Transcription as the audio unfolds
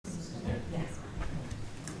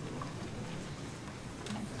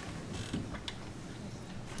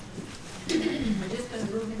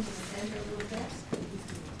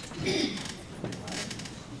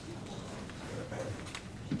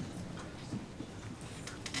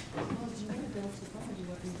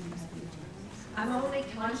I'm only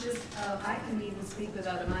conscious of, I can even speak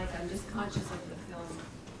without a mic, I'm just conscious of the film.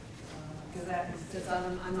 Because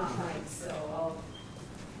I'm not mic'd, so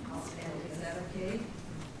I'll stand. Is that okay?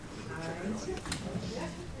 All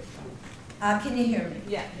right. Can you hear me?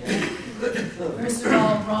 Yeah. First of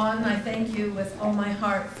all, Ron, I thank you with all my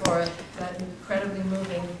heart for that incredibly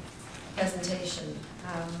moving presentation.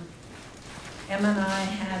 Emma and I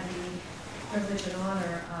had the privilege and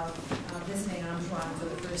honor of visiting Amjuan for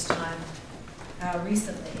the first time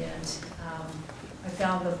recently, and I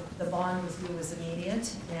found the bond with you was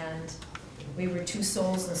immediate, and we were two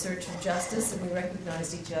souls in search of justice, and we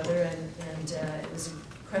recognized each other, and it was an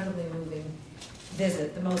incredibly moving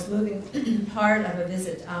visit. The most moving part of a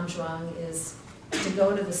visit to Amjuan is to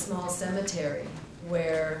go to the small cemetery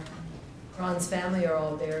where Ron's family are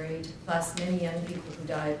all buried, plus many young people who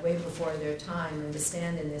died way before their time, and to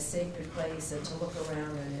stand in this sacred place and to look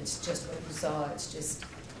around, and it's just what you saw. It's just,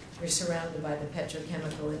 we're surrounded by the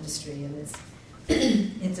petrochemical industry, and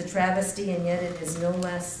it's a travesty, and yet it is no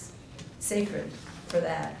less sacred for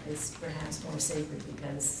that. It's perhaps more sacred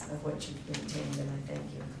because of what you've maintained, and I thank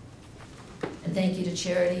you. And thank you to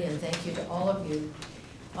Charity, and thank you to all of you,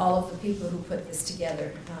 all of the people who put this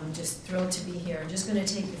together. I'm just thrilled to be here. I'm just going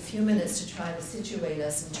to take a few minutes to try to situate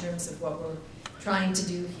us in terms of what we're trying to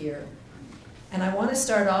do here. And I want to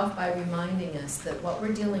start off by reminding us that what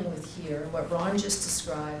we're dealing with here, what Ron just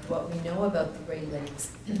described, what we know about the Great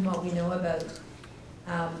Lakes, and what we know about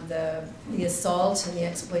the assault and the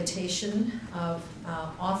exploitation of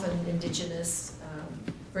often Indigenous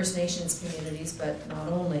First Nations communities, but not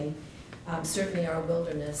only, certainly our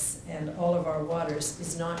wilderness and all of our waters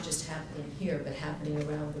is not just happening here, but happening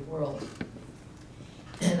around the world.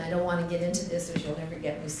 And I don't want to get into this, or you'll never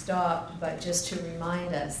get me stopped, but just to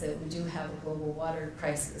remind us that we do have a global water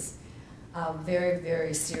crisis of very,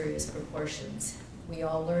 very serious proportions. We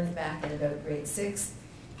all learned back in about grade 6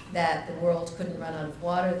 that the world couldn't run out of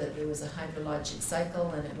water, that there was a hydrologic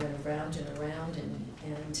cycle, and it went around and around,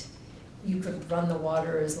 and you could run the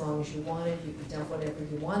water as long as you wanted, you could dump whatever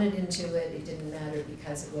you wanted into it, it didn't matter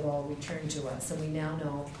because it would all return to us. And we now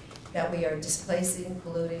know that we are displacing,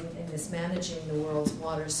 polluting, and mismanaging the world's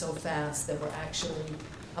water so fast that we're actually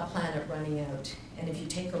a planet running out. And if you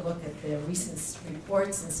take a look at the recent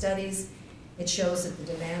reports and studies, it shows that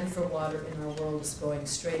the demand for water in our world is going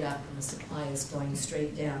straight up and the supply is going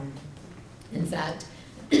straight down. In fact,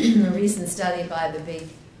 a recent study by the big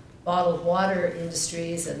bottled water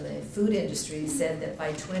industries and the food industry said that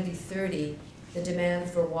by 2030, the demand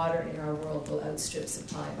for water in our world will outstrip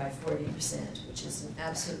supply by 40%, which is an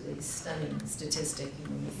absolutely stunning statistic. And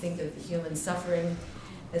when you think of the human suffering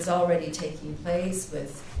that's already taking place,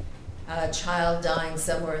 with a child dying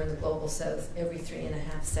somewhere in the global south every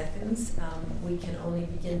 3.5 seconds, we can only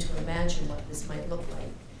begin to imagine what this might look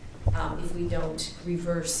like if we don't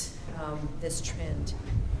reverse this trend.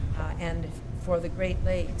 And for the Great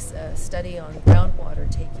Lakes, a study on groundwater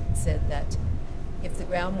taking said that if the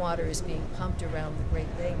groundwater is being pumped around the Great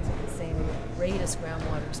Lakes at the same rate as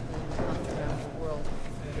groundwater is being pumped around the world,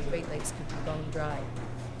 the Great Lakes could be bone dry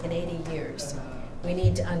in 80 years. We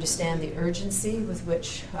need to understand the urgency with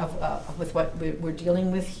which, with what we're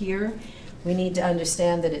dealing with here. We need to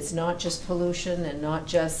understand that it's not just pollution and not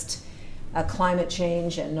just climate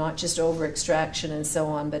change and not just over-extraction and so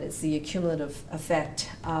on, but it's the accumulative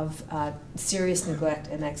effect of serious neglect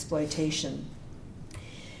and exploitation.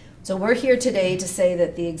 So we're here today to say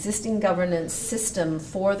that the existing governance system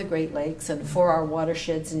for the Great Lakes and for our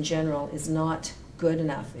watersheds in general is not good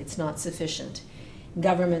enough. It's not sufficient.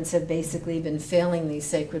 Governments have basically been failing these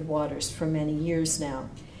sacred waters for many years now.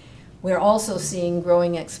 We're also seeing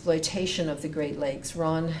growing exploitation of the Great Lakes.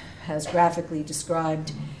 Ron has graphically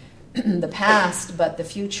described the past, but the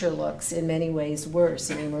future looks in many ways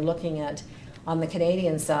worse. I mean, we're looking at, on the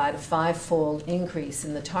Canadian side, a 5-fold increase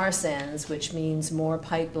in the tar sands, which means more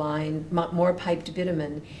piped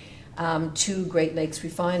bitumen to Great Lakes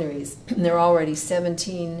refineries. There are already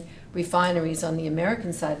 17 refineries on the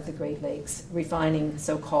American side of the Great Lakes refining,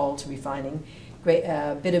 so-called refining,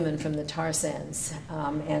 bitumen from the tar sands.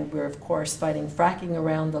 And we're, of course, fighting fracking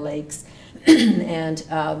around the lakes and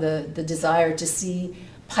the desire to see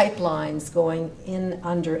pipelines going in,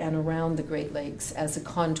 under, and around the Great Lakes as a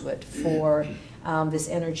conduit for this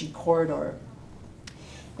energy corridor.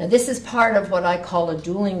 Now, this is part of what I call a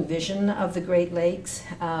dueling vision of the Great Lakes.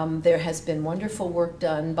 There has been wonderful work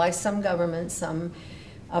done by some governments. Some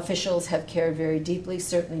officials have cared very deeply,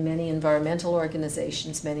 certainly many environmental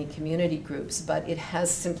organizations, many community groups, but it has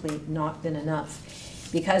simply not been enough.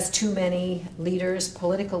 because too many leaders,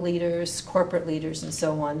 political leaders, corporate leaders, and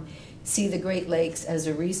so on, see the Great Lakes as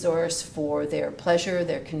a resource for their pleasure,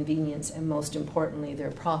 their convenience, and most importantly,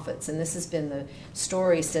 their profits. And this has been the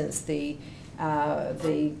story since the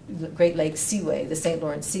Great Lakes Seaway, the St.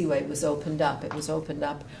 Lawrence Seaway, was opened up. It was opened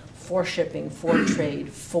up for shipping, for trade,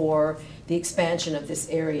 for the expansion of this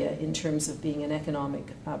area in terms of being an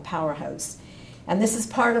economic powerhouse. And this is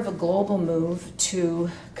part of a global move to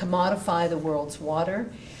commodify the world's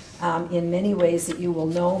water in many ways that you will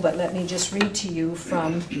know, but let me just read to you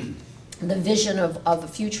from the vision of the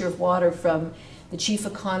future of water from the chief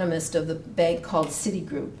economist of the bank called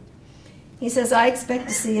Citigroup. He says, I expect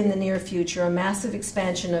to see in the near future a massive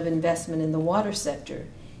expansion of investment in the water sector,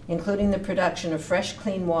 including the production of fresh,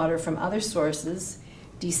 clean water from other sources,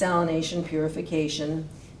 desalination, purification,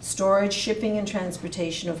 storage, shipping, and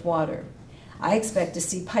transportation of water. I expect to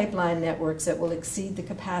see pipeline networks that will exceed the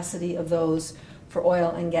capacity of those for oil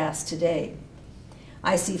and gas today.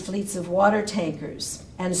 I see fleets of water tankers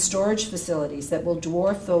and storage facilities that will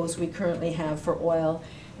dwarf those we currently have for oil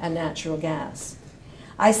and natural gas.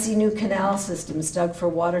 I see new canal systems dug for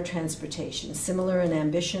water transportation, similar in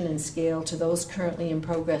ambition and scale to those currently in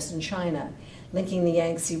progress in China, linking the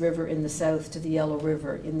Yangtze River in the south to the Yellow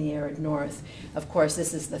River in the arid north. Of course,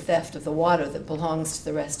 this is the theft of the water that belongs to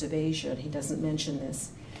the rest of Asia. He doesn't mention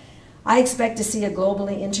this. I expect to see a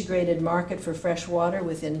globally integrated market for fresh water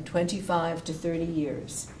within 25 to 30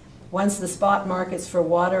 years. Once the spot markets for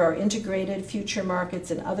water are integrated, future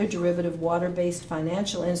markets and other derivative water-based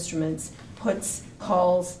financial instruments, puts,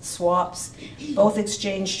 calls, swaps, both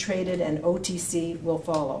exchange-traded and OTC, will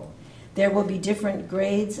follow. There will be different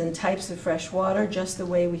grades and types of fresh water, just the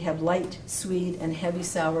way we have light, sweet, and heavy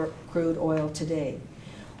sour crude oil today.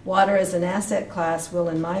 Water as an asset class will,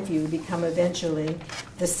 in my view, become eventually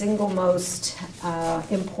the single most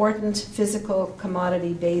important physical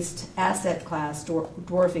commodity-based asset class,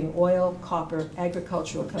 dwarfing oil, copper,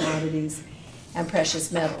 agricultural commodities, and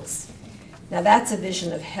precious metals. Now that's a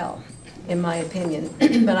vision of hell, in my opinion,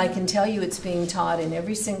 but I can tell you it's being taught in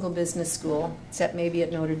every single business school, except maybe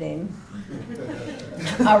at Notre Dame,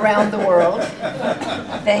 around the world.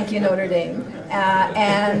 Thank you, Notre Dame.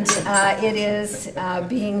 It is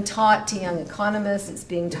being taught to young economists, it's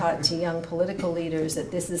being taught to young political leaders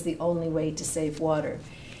that this is the only way to save water.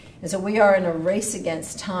 And so we are in a race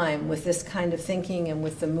against time with this kind of thinking and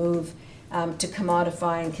with the move to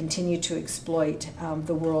commodify and continue to exploit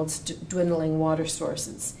the world's dwindling water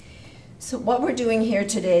sources. So what we're doing here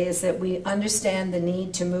today is that we understand the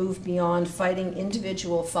need to move beyond fighting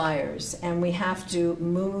individual fires, and we have to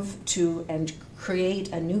move to and create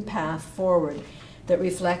a new path forward that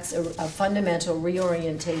reflects a fundamental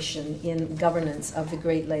reorientation in governance of the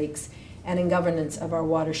Great Lakes and in governance of our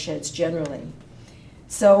watersheds generally.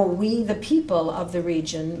 So we, the people of the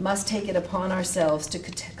region, must take it upon ourselves to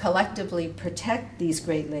collectively protect these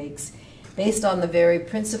Great Lakes based on the very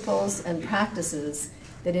principles and practices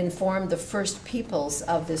that informed the first peoples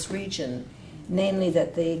of this region, namely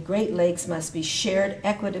that the Great Lakes must be shared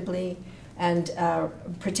equitably and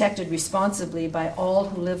protected responsibly by all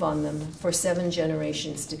who live on them for 7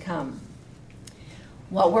 generations to come.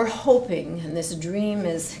 What we're hoping, and this dream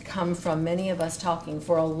has come from many of us talking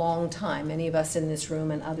for a long time, many of us in this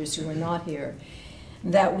room and others who are not here,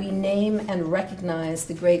 that we name and recognize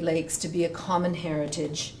the Great Lakes to be a common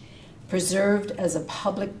heritage, preserved as a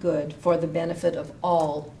public good for the benefit of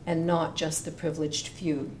all and not just the privileged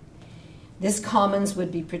few. This commons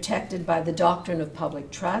would be protected by the doctrine of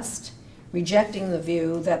public trust, rejecting the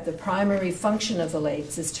view that the primary function of the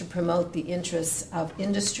lakes is to promote the interests of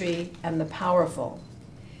industry and the powerful.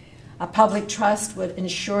 A public trust would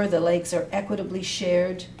ensure the lakes are equitably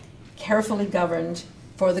shared, carefully governed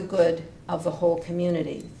for the good of the whole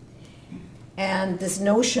community. And this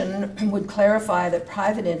notion would clarify that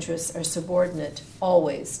private interests are subordinate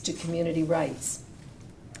always to community rights.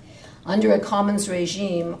 Under a commons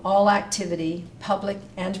regime, all activity, public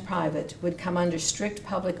and private, would come under strict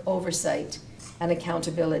public oversight and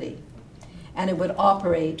accountability. And it would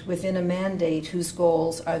operate within a mandate whose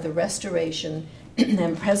goals are the restoration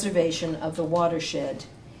and preservation of the watershed,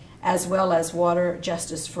 as well as water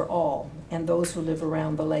justice for all and those who live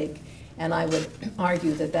around the lake. And I would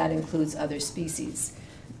argue that that includes other species.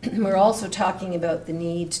 We're also talking about the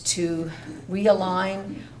need to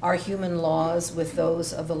realign our human laws with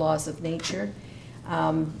those of the laws of nature.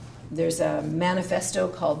 There's a manifesto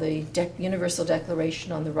called the Universal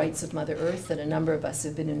Declaration on the Rights of Mother Earth that a number of us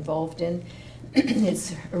have been involved in.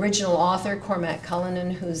 Its original author, Cormac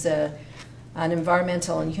Cullinan, who's an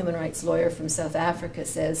environmental and human rights lawyer from South Africa,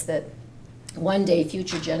 says that one day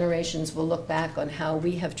future generations will look back on how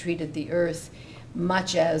we have treated the earth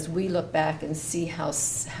much as we look back and see how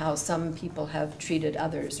some people have treated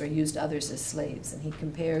others or used others as slaves. And he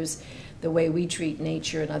compares the way we treat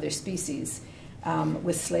nature and other species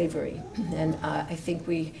with slavery. And I think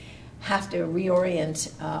we have to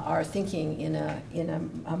reorient our thinking in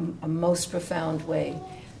a most profound way.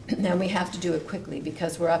 And we have to do it quickly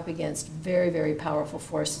because we're up against very, very powerful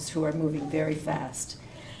forces who are moving very fast.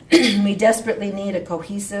 We desperately need a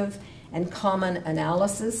cohesive and common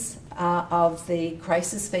analysis of the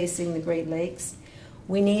crisis facing the Great Lakes.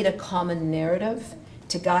 We need a common narrative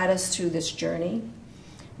to guide us through this journey.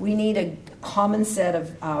 We need a common set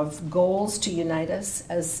of goals to unite us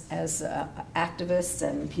as activists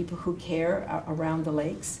and people who care around the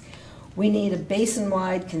lakes. We need a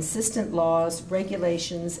basin-wide consistent laws,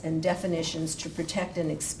 regulations, and definitions to protect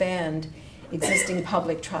and expand existing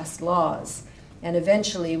public trust laws. And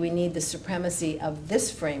eventually, we need the supremacy of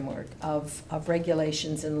this framework of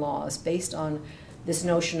regulations and laws based on this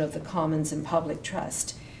notion of the commons and public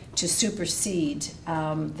trust to supersede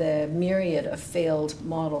the myriad of failed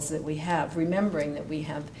models that we have, remembering that we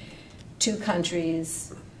have 2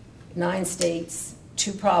 countries, 9 states,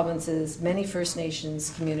 2 provinces, many First Nations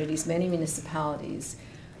communities, many municipalities,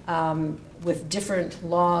 with different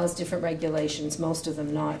laws, different regulations, most of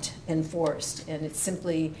them not enforced. And it's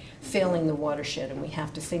simply failing the watershed, and we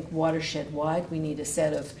have to think watershed-wide. We need a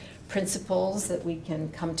set of principles that we can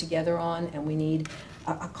come together on, and we need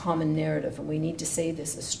a common narrative. And we need to say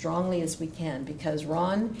this as strongly as we can, because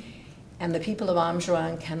Ron and the people of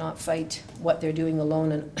Amjouan cannot fight what they're doing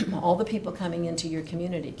alone, and all the people coming into your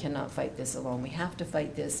community cannot fight this alone. We have to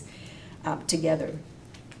fight this together.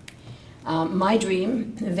 My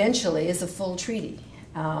dream, eventually, is a full treaty,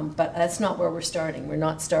 but that's not where we're starting. We're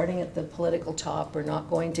not starting at the political top. We're not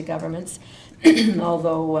going to governments,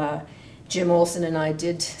 although Jim Olson and I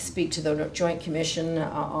did speak to the Joint Commission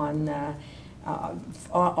on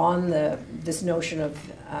this notion of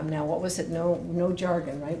now, what was it? No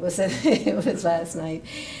jargon, right? Was it? It was last night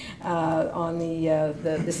on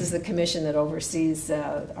this is the commission that oversees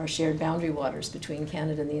our shared boundary waters between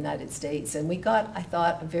Canada and the United States, and we got, I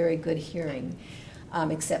thought, a very good hearing,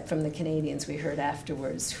 except from the Canadians we heard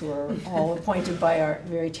afterwards, who are all appointed by our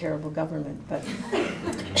very terrible government. But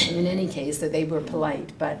in any case, that they were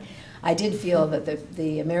polite. But I did feel that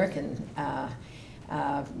the American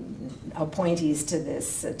appointees to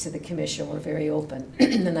the commission were very open,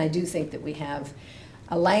 and I do think that we have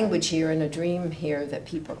a language here and a dream here that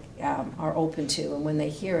people are open to, and when they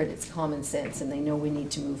hear it, it's common sense, and they know we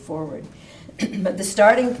need to move forward. But the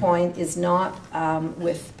starting point is not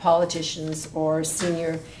with politicians or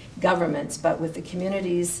senior governments, but with the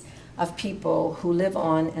communities of people who live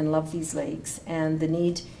on and love these lakes, and the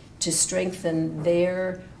need to strengthen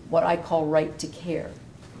their, what I call, right to care.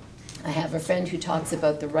 I have a friend who talks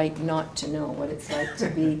about the right not to know, what it's like to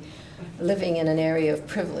be living in an area of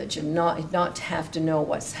privilege and not have to know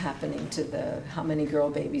what's happening to how many girl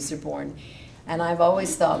babies are born. And I've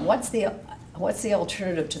always thought, what's the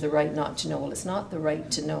alternative to the right not to know? Well, it's not the right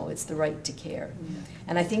to know, it's the right to care.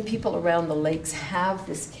 And I think people around the lakes have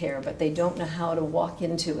this care, but they don't know how to walk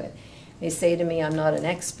into it. They say to me, I'm not an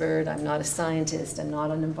expert, I'm not a scientist, I'm not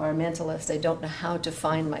an environmentalist, I don't know how to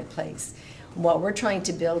find my place. What we're trying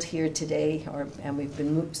to build here today,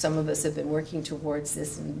 and some of us have been working towards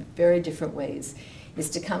this in very different ways, is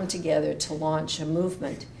to come together to launch a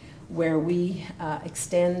movement where we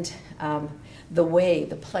extend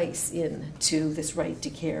the place into this right to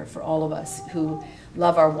care for all of us who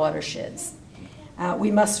love our watersheds.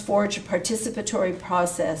 We must forge a participatory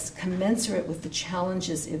process commensurate with the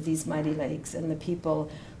challenges of these mighty lakes and the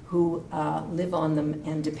people who live on them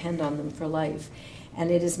and depend on them for life. And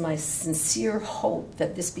it is my sincere hope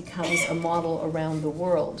that this becomes a model around the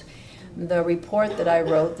world. The report that I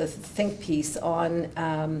wrote, the think piece on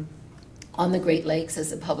the Great Lakes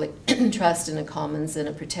as a public trust and a commons and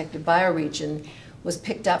a protected bioregion, was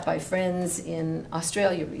picked up by friends in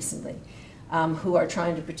Australia recently, who are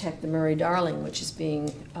trying to protect the Murray-Darling, which is being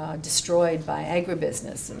destroyed by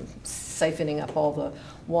agribusiness and siphoning up all the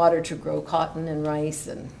water to grow cotton and rice,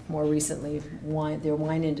 and more recently their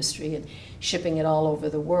wine industry, and shipping it all over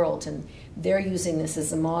the world. And they're using this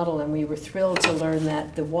as a model, and we were thrilled to learn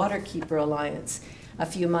that the Waterkeeper Alliance a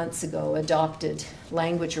few months ago adopted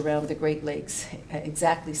language around the Great Lakes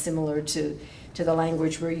exactly similar to the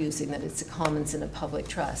language we're using, that it's a commons and a public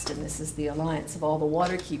trust, and this is the alliance of all the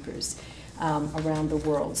water keepers around the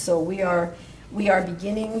world. So we are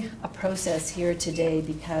beginning a process here today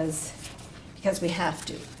because we have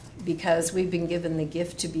to, because we've been given the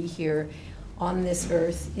gift to be here on this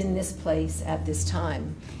earth, in this place, at this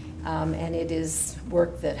time. And it is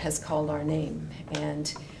work that has called our name.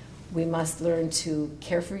 And We must learn to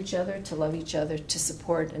care for each other, to love each other, to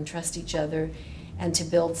support and trust each other, and to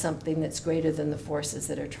build something that's greater than the forces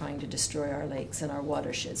that are trying to destroy our lakes and our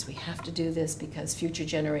watersheds. We have to do this because future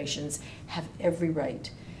generations have every right,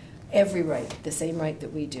 the same right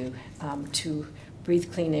that we do, to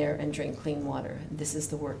breathe clean air and drink clean water. This is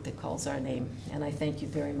the work that calls our name, and I thank you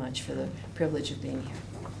very much for the privilege of being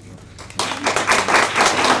here.